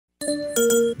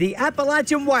The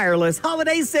Appalachian Wireless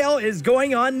Holiday Sale is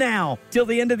going on now. Till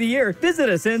the end of the year, visit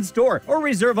us in store or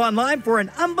reserve online for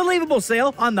an unbelievable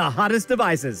sale on the hottest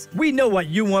devices. We know what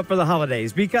you want for the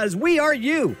holidays because we are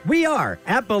you. We are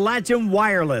Appalachian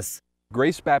Wireless.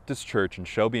 Grace Baptist Church in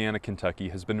Shelbiana, Kentucky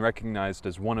has been recognized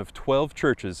as one of 12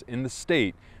 churches in the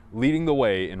state leading the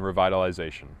way in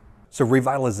revitalization. So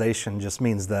revitalization just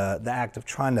means the act of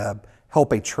trying to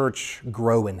help a church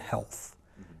grow in health.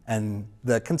 And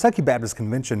the Kentucky Baptist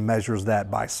Convention measures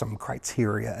that by some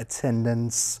criteria: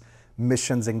 attendance,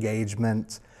 missions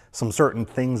engagement, some certain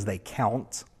things they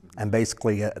count. And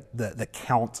basically the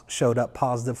count showed up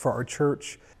positive for our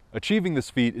church. Achieving this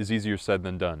feat is easier said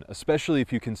than done, especially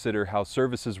if you consider how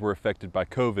services were affected by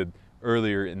COVID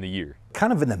earlier in the year.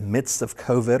 Kind of in the midst of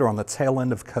COVID, or on the tail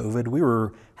end of COVID, we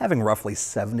were having roughly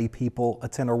 70 people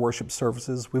attend our worship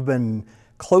services. We've been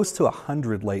close to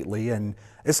 100 lately, and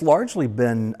it's largely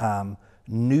been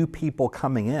new people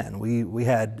coming in. We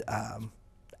had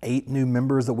 8 new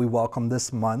members that we welcomed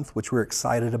this month, which we're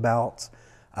excited about.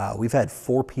 We've had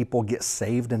 4 people get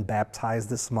saved and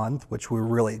baptized this month, which we're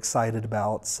really excited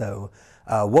about. So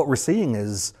what we're seeing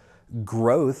is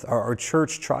growth. Our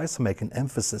church tries to make an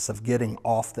emphasis of getting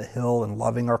off the hill and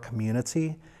loving our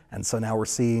community. And so now we're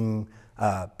seeing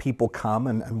people come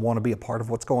and want to be a part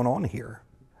of what's going on here.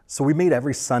 So we meet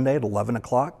every Sunday at 11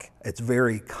 o'clock. It's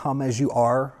very come as you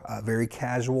are, very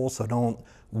casual, so don't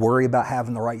worry about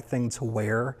having the right thing to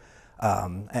wear.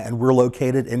 And we're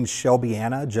located in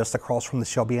Shelbiana, just across from the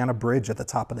Shelbiana Bridge at the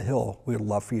top of the hill. We would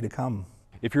love for you to come.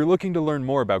 If you're looking to learn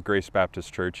more about Grace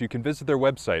Baptist Church, you can visit their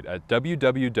website at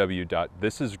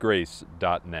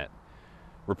www.thisisgrace.net.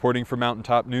 Reporting for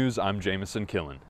Mountaintop News, I'm Jamison Killen.